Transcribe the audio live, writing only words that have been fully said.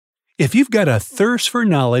If you've got a thirst for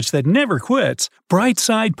knowledge that never quits,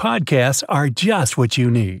 Brightside Podcasts are just what you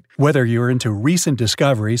need. Whether you're into recent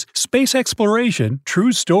discoveries, space exploration,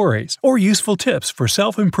 true stories, or useful tips for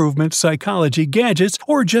self-improvement, psychology, gadgets,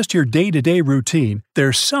 or just your day-to-day routine,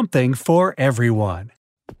 there's something for everyone.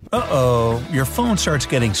 Your phone starts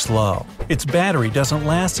getting slow. Its battery doesn't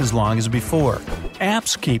last as long as before.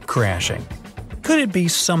 Apps keep crashing. Could it be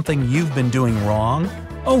something you've been doing wrong?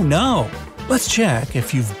 Oh no! Let's check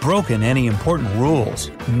if you've broken any important rules.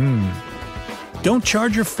 Don't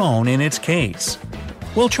charge your phone in its case.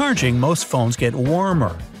 While charging, most phones get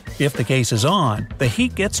warmer. If the case is on, the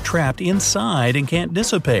heat gets trapped inside and can't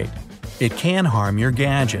dissipate. It can harm your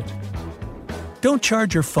gadget. Don't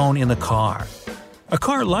charge your phone in the car. A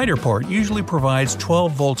car lighter port usually provides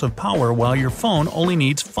 12 volts of power while your phone only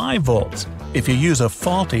needs 5 volts. If you use a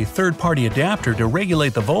faulty third-party adapter to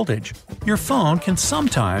regulate the voltage, your phone can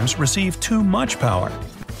sometimes receive too much power.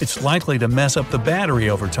 It's likely to mess up the battery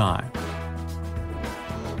over time.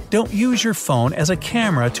 Don't use your phone as a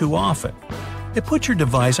camera too often. It puts your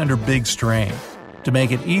device under big strain. To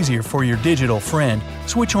make it easier for your digital friend,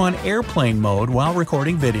 switch on airplane mode while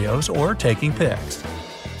recording videos or taking pics.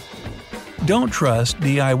 Don't trust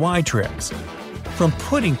DIY tricks. From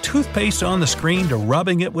putting toothpaste on the screen to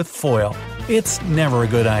rubbing it with foil, it's never a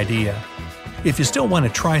good idea. If you still want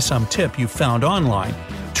to try some tip you found online,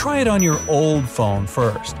 try it on your old phone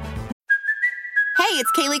first. Hey,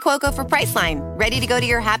 it's Kaylee Cuoco for Priceline. Ready to go to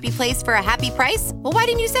your happy place for a happy price? Well, why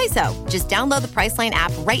didn't you say so? Just download the Priceline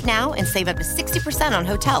app right now and save up to 60% on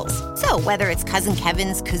hotels. So whether it's Cousin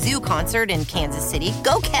Kevin's Kazoo Concert in Kansas City,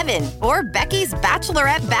 go Kevin, or Becky's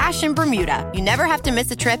Bachelorette Bash in Bermuda, you never have to miss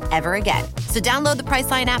a trip ever again. So download the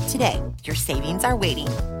Priceline app today. Your savings are waiting.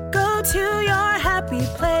 Go to your happy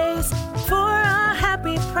place for a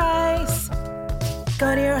happy price.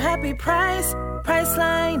 Go to your happy price,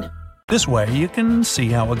 Priceline. This way you can see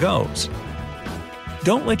how it goes.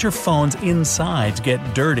 Don't let your phone's insides get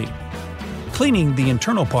dirty. Cleaning the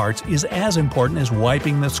internal parts is as important as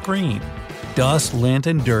wiping the screen. Dust, lint,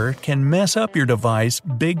 and dirt can mess up your device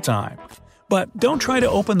big time. But don't try to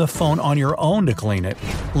open the phone on your own to clean it.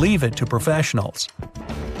 Leave it to professionals.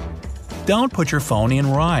 Don't put your phone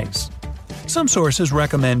in rice. Some sources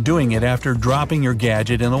recommend doing it after dropping your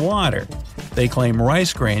gadget in the water. They claim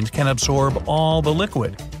rice grains can absorb all the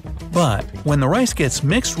liquid. But when the rice gets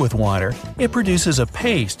mixed with water, it produces a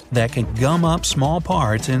paste that can gum up small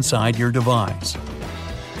parts inside your device.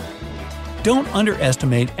 Don't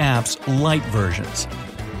underestimate apps' light versions.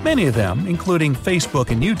 Many of them, including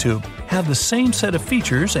Facebook and YouTube, have the same set of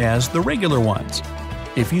features as the regular ones.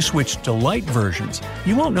 If you switch to light versions,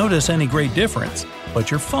 you won't notice any great difference,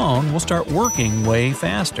 but your phone will start working way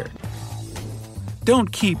faster. Don't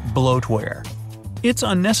keep bloatware. It's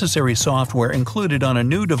unnecessary software included on a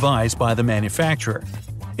new device by the manufacturer.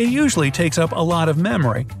 It usually takes up a lot of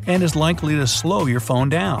memory and is likely to slow your phone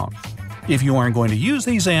down. If you aren't going to use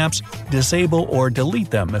these apps, disable or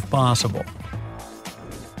delete them if possible.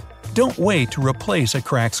 Don't wait to replace a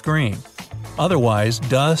cracked screen. Otherwise,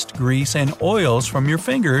 dust, grease, and oils from your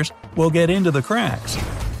fingers will get into the cracks.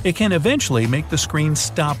 It can eventually make the screen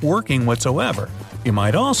stop working whatsoever. You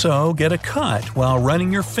might also get a cut while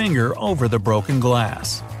running your finger over the broken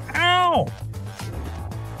glass. Ow!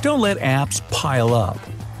 Don't let apps pile up.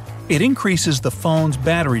 It increases the phone's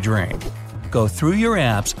battery drain. Go through your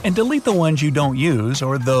apps and delete the ones you don't use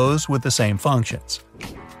or those with the same functions.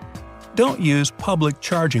 Don't use public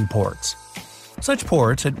charging ports. Such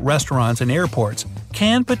ports at restaurants and airports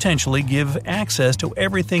can potentially give access to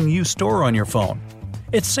everything you store on your phone.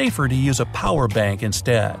 It's safer to use a power bank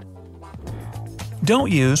instead.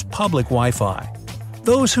 Don't use public Wi-Fi.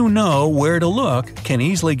 Those who know where to look can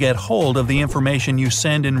easily get hold of the information you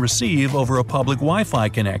send and receive over a public Wi-Fi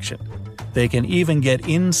connection. They can even get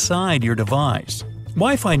inside your device.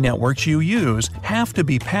 Wi-Fi networks you use have to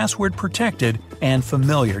be password protected and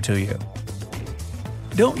familiar to you.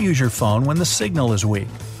 Don't use your phone when the signal is weak.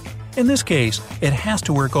 In this case, it has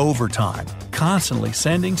to work overtime, constantly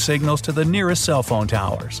sending signals to the nearest cell phone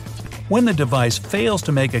towers. When the device fails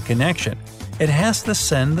to make a connection, it has to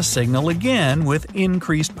send the signal again with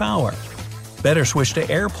increased power. Better switch to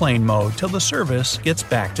airplane mode till the service gets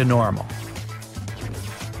back to normal.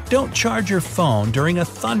 Don't charge your phone during a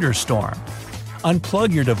thunderstorm.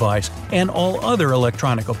 Unplug your device and all other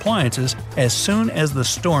electronic appliances as soon as the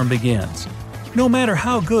storm begins. No matter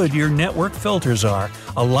how good your network filters are,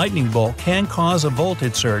 a lightning bolt can cause a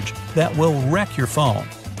voltage surge that will wreck your phone.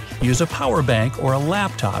 Use a power bank or a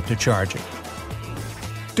laptop to charge it.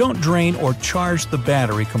 Don't drain or charge the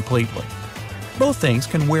battery completely. Both things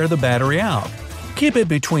can wear the battery out. Keep it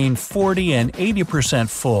between 40 and 80%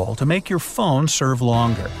 full to make your phone serve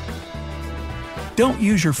longer. Don't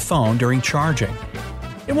use your phone during charging.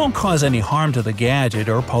 It won't cause any harm to the gadget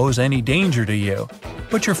or pose any danger to you,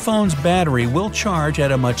 but your phone's battery will charge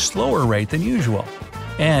at a much slower rate than usual.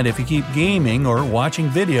 And if you keep gaming or watching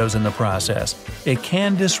videos in the process, it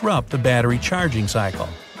can disrupt the battery charging cycle.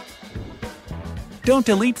 Don't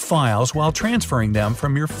delete files while transferring them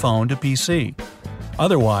from your phone to PC.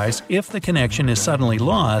 Otherwise, if the connection is suddenly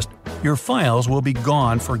lost, your files will be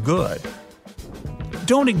gone for good.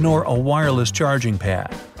 Don't ignore a wireless charging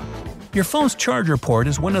pad. Your phone's charger port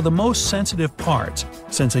is one of the most sensitive parts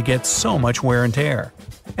since it gets so much wear and tear,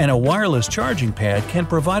 and a wireless charging pad can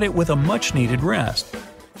provide it with a much-needed rest.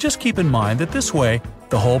 Just keep in mind that this way,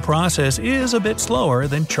 the whole process is a bit slower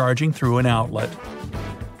than charging through an outlet.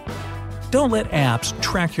 Don't let apps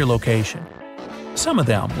track your location. Some of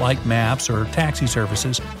them, like maps or taxi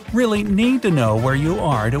services, really need to know where you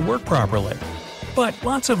are to work properly. But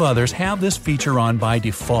lots of others have this feature on by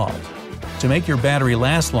default. To make your battery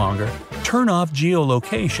last longer, turn off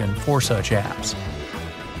geolocation for such apps.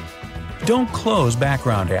 Don't close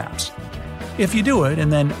background apps. If you do it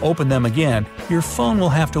and then open them again, your phone will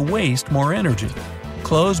have to waste more energy.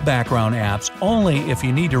 Close background apps only if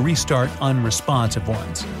you need to restart unresponsive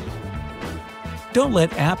ones. Don't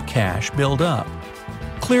let app cache build up.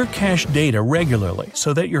 Clear cache data regularly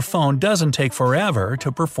so that your phone doesn't take forever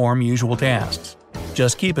to perform usual tasks.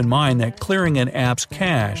 Just keep in mind that clearing an app's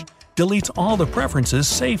cache deletes all the preferences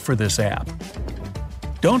saved for this app.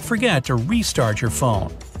 Don't forget to restart your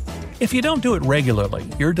phone. If you don't do it regularly,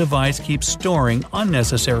 your device keeps storing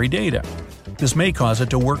unnecessary data. This may cause it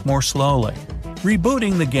to work more slowly.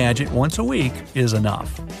 Rebooting the gadget once a week is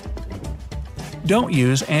enough. Don't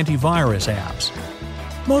use antivirus apps.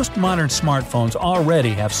 Most modern smartphones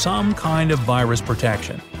already have some kind of virus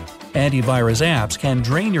protection. Antivirus apps can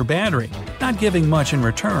drain your battery, not giving much in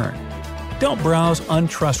return. Don't browse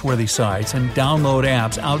untrustworthy sites and download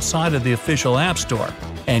apps outside of the official App Store,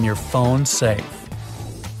 and your phone's safe.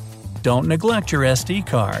 Don't neglect your SD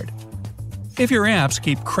card. If your apps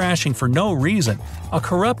keep crashing for no reason, a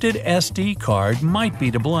corrupted SD card might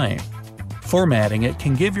be to blame. Formatting it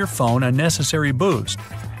can give your phone a necessary boost.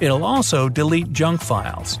 It'll also delete junk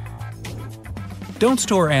files. Don't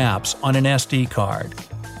store apps on an SD card.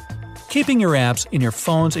 Keeping your apps in your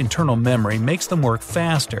phone's internal memory makes them work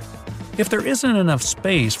faster. If there isn't enough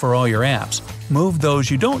space for all your apps, move those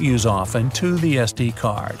you don't use often to the SD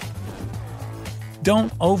card.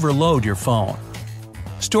 Don't overload your phone.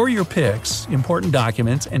 Store your pics, important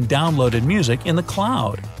documents, and downloaded music in the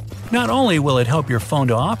cloud. Not only will it help your phone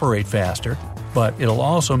to operate faster, but it'll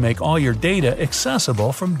also make all your data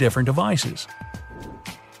accessible from different devices.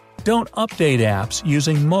 Don't update apps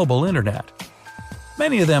using mobile internet.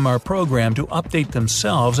 Many of them are programmed to update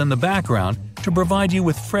themselves in the background to provide you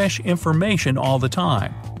with fresh information all the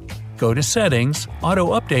time. Go to Settings,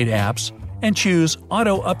 Auto Update Apps, and choose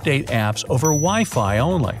Auto Update Apps over Wi-Fi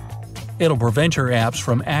only. It'll prevent your apps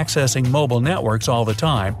from accessing mobile networks all the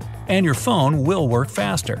time, and your phone will work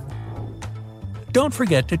faster. Don't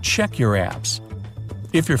forget to check your apps.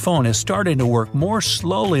 If your phone is starting to work more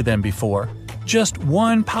slowly than before, just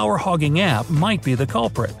one power-hogging app might be the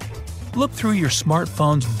culprit. Look through your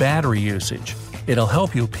smartphone's battery usage. It'll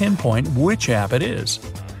help you pinpoint which app it is.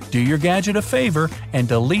 Do your gadget a favor and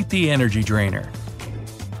delete the energy drainer.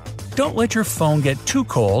 Don't let your phone get too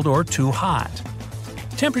cold or too hot.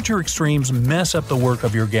 Temperature extremes mess up the work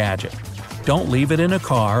of your gadget. Don't leave it in a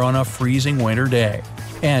car on a freezing winter day.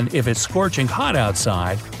 And if it's scorching hot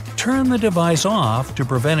outside, turn the device off to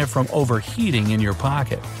prevent it from overheating in your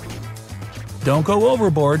pocket. Don't go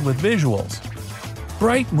overboard with visuals.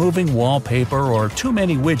 Bright moving wallpaper or too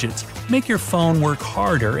many widgets make your phone work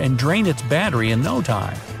harder and drain its battery in no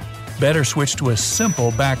time. Better switch to a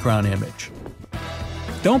simple background image.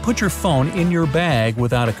 Don't put your phone in your bag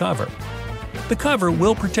without a cover. The cover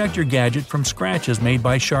will protect your gadget from scratches made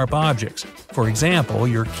by sharp objects, for example,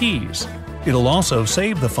 your keys. It'll also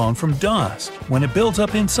save the phone from dust. When it builds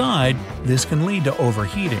up inside, this can lead to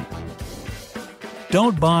overheating.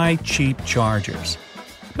 Don't buy cheap chargers.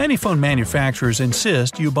 Many phone manufacturers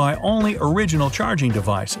insist you buy only original charging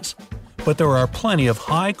devices, but there are plenty of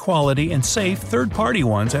high-quality and safe third-party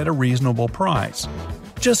ones at a reasonable price.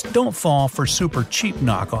 Just don't fall for super cheap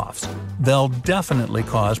knockoffs. They'll definitely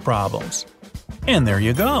cause problems. And there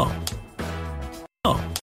you go.